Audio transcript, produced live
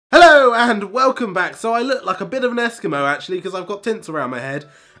Hello and welcome back. So I look like a bit of an Eskimo actually because I've got tints around my head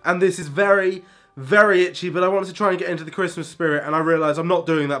and this is very, very itchy, but I wanted to try and get into the Christmas spirit and I realise I'm not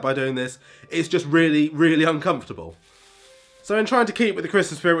doing that by doing this. It's just really, really uncomfortable. So in trying to keep with the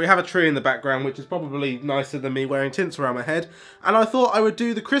Christmas spirit, we have a tree in the background, which is probably nicer than me wearing tints around my head. And I thought I would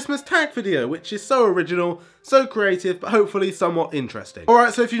do the Christmas tag video, which is so original, so creative, but hopefully somewhat interesting.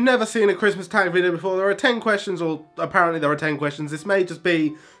 Alright, so if you've never seen a Christmas tag video before, there are 10 questions, or apparently there are 10 questions. This may just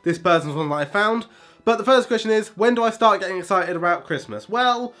be this person's one that I found. But the first question is, when do I start getting excited about Christmas?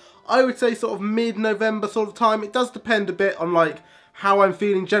 Well, I would say sort of mid-November sort of time. It does depend a bit on like how I'm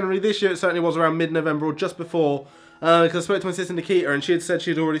feeling generally. This year it certainly was around mid-November or just before. Because I spoke to my sister Nikita and she had said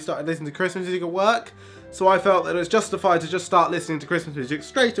she'd already started listening to Christmas music at work. So I felt that it was justified to just start listening to Christmas music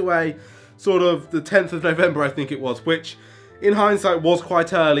straight away, sort of the 10th of November I think it was, which in hindsight was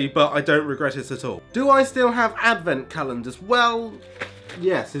quite early, but I don't regret it at all. Do I still have advent calendars? Well,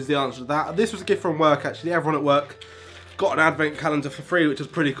 yes is the answer to that. This was a gift from work actually. Everyone at work got an advent calendar for free, which was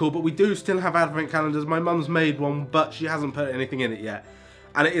pretty cool, but we do still have advent calendars. My mum's made one, but she hasn't put anything in it yet.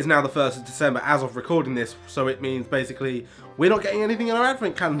 And it is now the 1st of December as of recording this, so it means basically we're not getting anything in our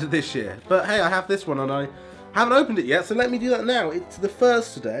advent calendar this year. But hey, I have this one and I haven't opened it yet, so let me do that now. It's the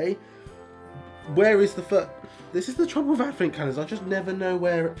 1st today. Where is the 1st? This is the trouble with advent calendars, I just never know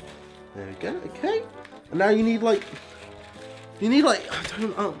where it... There we go, okay. And now you need like,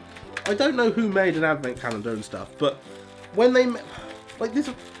 I don't know who made an advent calendar and stuff, but when they, like this,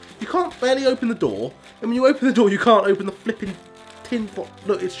 you can't barely open the door, and when you open the door you can't open the flipping tin foil.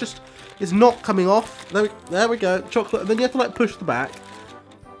 Look, it's not coming off. There we go, chocolate, and then you have to like push the back.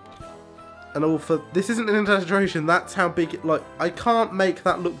 And all for, this isn't an exaggeration, that's how big it, like, I can't make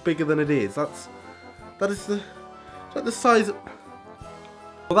that look bigger than it is. That is like the size of,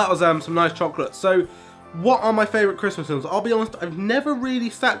 well that was some nice chocolate. So what are my favourite Christmas films? I'll be honest, I've never really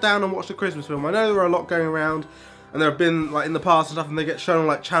sat down and watched a Christmas film. I know there are a lot going around, and there have been like in the past and stuff, and they get shown on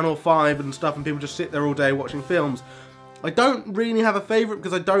like Channel 5 and stuff, and people just sit there all day watching films. I don't really have a favourite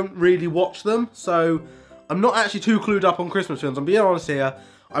because I don't really watch them, so I'm not actually too clued up on Christmas films. I'm being honest here.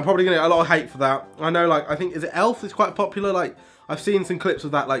 I'm probably going to get a lot of hate for that. I know, like, I think, is it Elf? It's quite popular. Like, I've seen some clips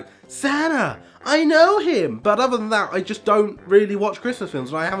of that, like, Santa, I know him. But other than that, I just don't really watch Christmas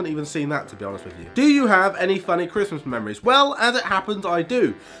films, and I haven't even seen that, to be honest with you. Do you have any funny Christmas memories? Well, as it happens, I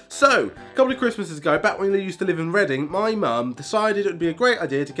do. So, a couple of Christmases ago, back when we used to live in Reading, my mum decided it would be a great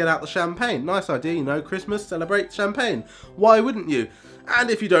idea to get out the champagne. Nice idea, you know, Christmas, celebrate champagne. Why wouldn't you? And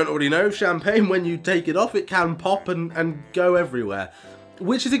if you don't already know, champagne, when you take it off, it can pop and go everywhere.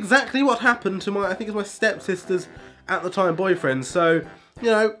 Which is exactly what happened to my, I think it was my stepsister's at the time boyfriend. So,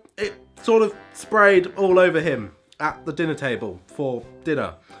 you know, it sort of sprayed all over him at the dinner table for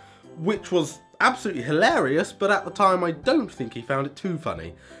dinner, which was absolutely hilarious, but at the time I don't think he found it too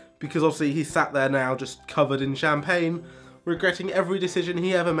funny, because obviously he sat there now just covered in champagne, regretting every decision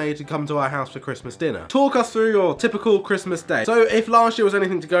he ever made to come to our house for Christmas dinner. Talk us through your typical Christmas day. So if last year was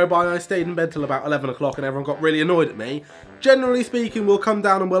anything to go by, I stayed in bed till about 11 o'clock and everyone got really annoyed at me. Generally speaking, we'll come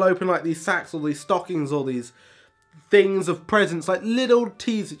down and we'll open like these sacks or these stockings or these things of presents, like little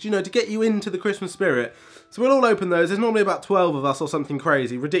teasers, you know, to get you into the Christmas spirit. So we'll all open those. There's normally about 12 of us or something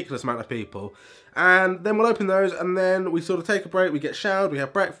crazy, ridiculous amount of people. And then we'll open those and then we sort of take a break, we get showered, we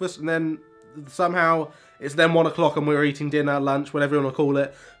have breakfast, and then somehow it's then 1 o'clock and we're eating dinner, lunch, whatever you want to call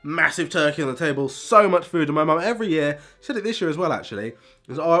it. Massive turkey on the table, so much food. And my mum every year, she said it this year as well actually,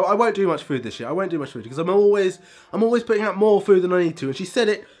 was, oh, I won't do much food this year, I won't do much food because I'm always putting out more food than I need to. And she said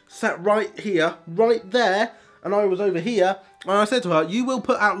it, sat right here, right there, and I was over here, and I said to her, you will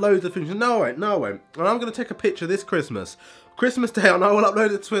put out loads of food. She said, no I won't, no I won't. And I'm going to take a picture this Christmas Day, and I will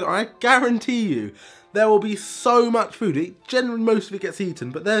upload it to Twitter. I guarantee you, there will be so much food. Generally, most of it gets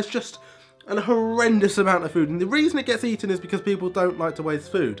eaten, but there's just a horrendous amount of food, and the reason it gets eaten is because people don't like to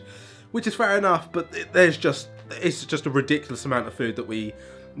waste food, which is fair enough, but it's just a ridiculous amount of food that we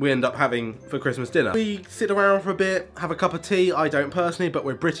end up having for Christmas dinner. We sit around for a bit, have a cup of tea. I don't personally, but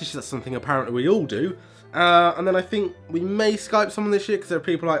we're British, that's something apparently we all do. And then I think we may Skype someone this year because there are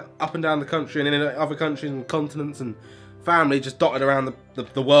people like up and down the country and in other countries and continents and family just dotted around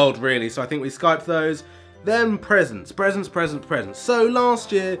the world really, so I think we Skype those. Then presents. So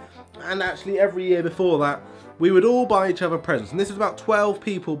last year, and actually every year before that, we would all buy each other presents. And this is about 12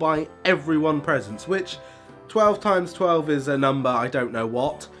 people buying everyone presents, which 12 times 12 is a number, I don't know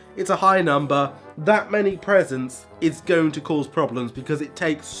what. It's a high number. That many presents is going to cause problems because it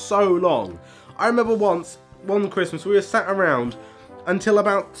takes so long. I remember once, one Christmas, we were sat around until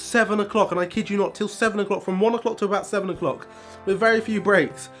about 7 o'clock, and I kid you not, till 7 o'clock, from 1 o'clock to about 7 o'clock, with very few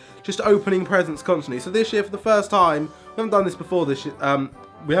breaks, just opening presents constantly. So this year, for the first time, we haven't done this before this year,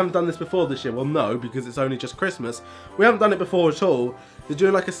 we haven't done this before this year. Well, no, because it's only just Christmas. We haven't done it before at all. They're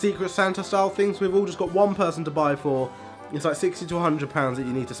doing like a Secret Santa style thing, so we've all just got one person to buy for. It's like £60 to £100 that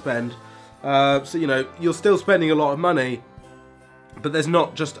you need to spend. So, you know, you're still spending a lot of money, but there's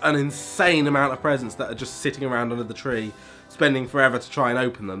not just an insane amount of presents that are just sitting around under the tree, spending forever to try and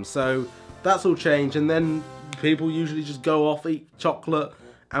open them. So that's all changed, and then people usually just go off, eat chocolate,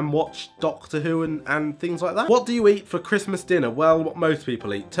 and watch Doctor Who and things like that. What do you eat for Christmas dinner? Well, what most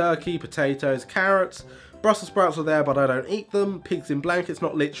people eat. Turkey, potatoes, carrots. Brussels sprouts are there, but I don't eat them. Pigs in blankets,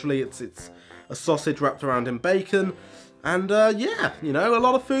 not literally, it's a sausage wrapped around in bacon. And yeah, you know, a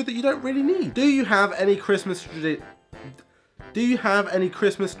lot of food that you don't really need. Do you have any Christmas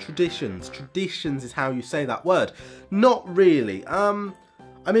traditions? Traditions is how you say that word. Not really. I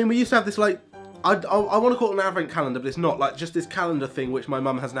mean, we used to have this, like, I want to call it an advent calendar, but it's not, like, just this calendar thing which my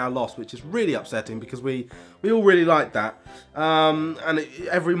mum has now lost, which is really upsetting because we all really liked that.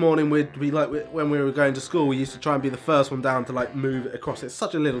 Every morning we'd be like, when we were going to school, we used to try and be the first one down to, like, move it across. It's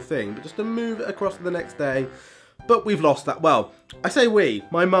such a little thing, but just to move it across to the next day. But we've lost that. Well, I say we.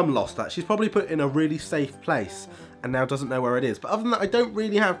 My mum lost that. She's probably put it in a really safe place and now doesn't know where it is. But other than that, I don't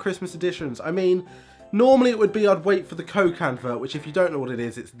really have Christmas editions. I mean, normally it would be I'd wait for the Coke advert, which if you don't know what it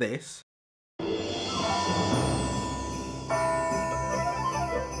is, it's this.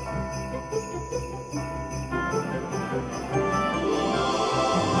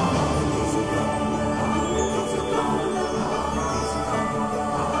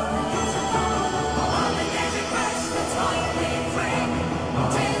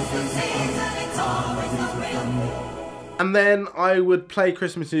 And then I would play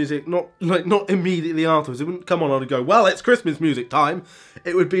Christmas music, not immediately afterwards. It wouldn't come on and I'd go, well, it's Christmas music time.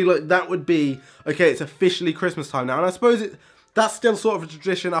 It would be like, that would be, okay, it's officially Christmas time now. And I suppose that's still sort of a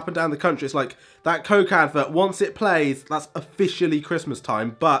tradition up and down the country. It's like that Coke advert, once it plays, that's officially Christmas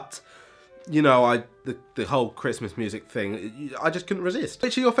time. But, you know, the whole Christmas music thing, I just couldn't resist.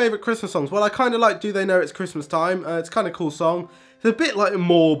 Which are your favourite Christmas songs? Well, I kind of like Do They Know It's Christmas Time. It's kind of a cool song. It's a bit like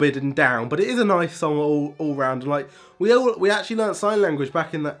morbid and down, but it is a nice song all round. And like we actually learnt sign language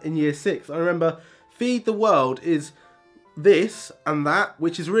back in year 6. I remember Feed the World is this and that,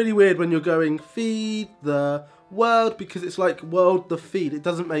 which is really weird when you're going Feed the World, because it's like world the feed. It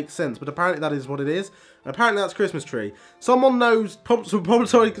doesn't make sense, but apparently that is what it is. And apparently that's Christmas tree. Someone knows.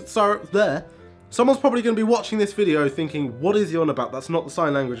 Someone's probably going to be watching this video thinking, what is he on about? That's not the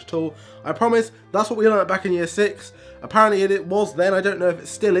sign language at all. I promise, that's what we learned back in year 6. Apparently it was then. I don't know if it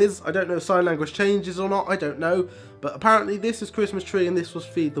still is. I don't know if sign language changes or not. I don't know. But apparently this is Christmas tree and this was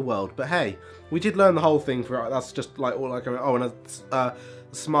Feed the World. But hey, we did learn the whole thing for it. That's just like all like, oh, and a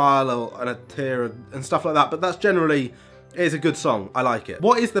smile and a tear and stuff like that. But that's generally... It is a good song. I like it.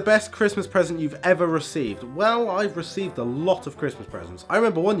 What is the best Christmas present you've ever received? Well, I've received a lot of Christmas presents. I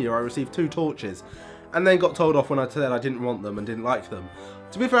remember one year I received 2 torches and then got told off when I said I didn't want them and didn't like them.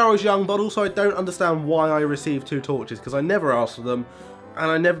 To be fair, I was young, but also I don't understand why I received 2 torches because I never asked for them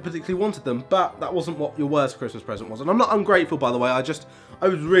and I never particularly wanted them, but that wasn't what your worst Christmas present was. And I'm not ungrateful, by the way. I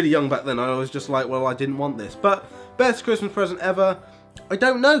was really young back then. I was just like, well, I didn't want this. But best Christmas present ever... I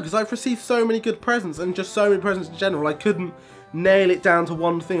don't know, because I've received so many good presents and just so many presents in general. I couldn't nail it down to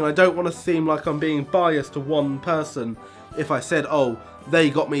one thing. I don't want to seem like I'm being biased to one person if I said, oh, they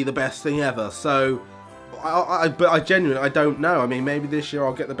got me the best thing ever. So, but I genuinely, I don't know. I mean, maybe this year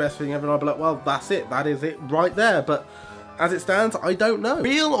I'll get the best thing ever and I'll be like, well, that's it. That is it right there. But as it stands, I don't know.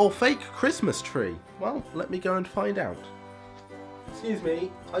 Real or fake Christmas tree? Well, let me go and find out. Excuse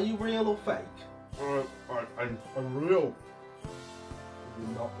me, are you real or fake? I'm real.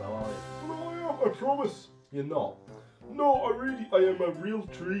 You're not though, are you? No, I am, I promise. You're not? No, I am a real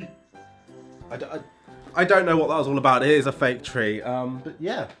tree. I don't know what that was all about. It is a fake tree. But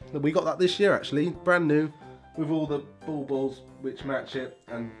yeah, we got that this year actually, brand new, with all the baubles which match it,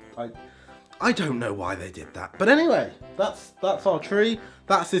 and I don't know why they did that. But anyway, that's our tree.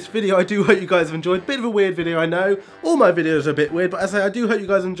 That's this video. I do hope you guys have enjoyed. Bit of a weird video, I know. All my videos are a bit weird, but as I say, I do hope you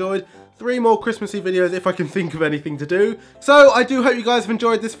guys enjoyed. 3 more Christmassy videos if I can think of anything to do. So I do hope you guys have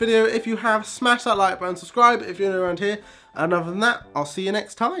enjoyed this video. If you have, smash that like button, subscribe if you're new around here. And other than that, I'll see you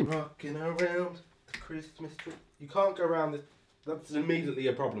next time. Rocking around the Christmas tree. You can't go around this. That's immediately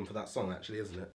a problem for that song actually, isn't it?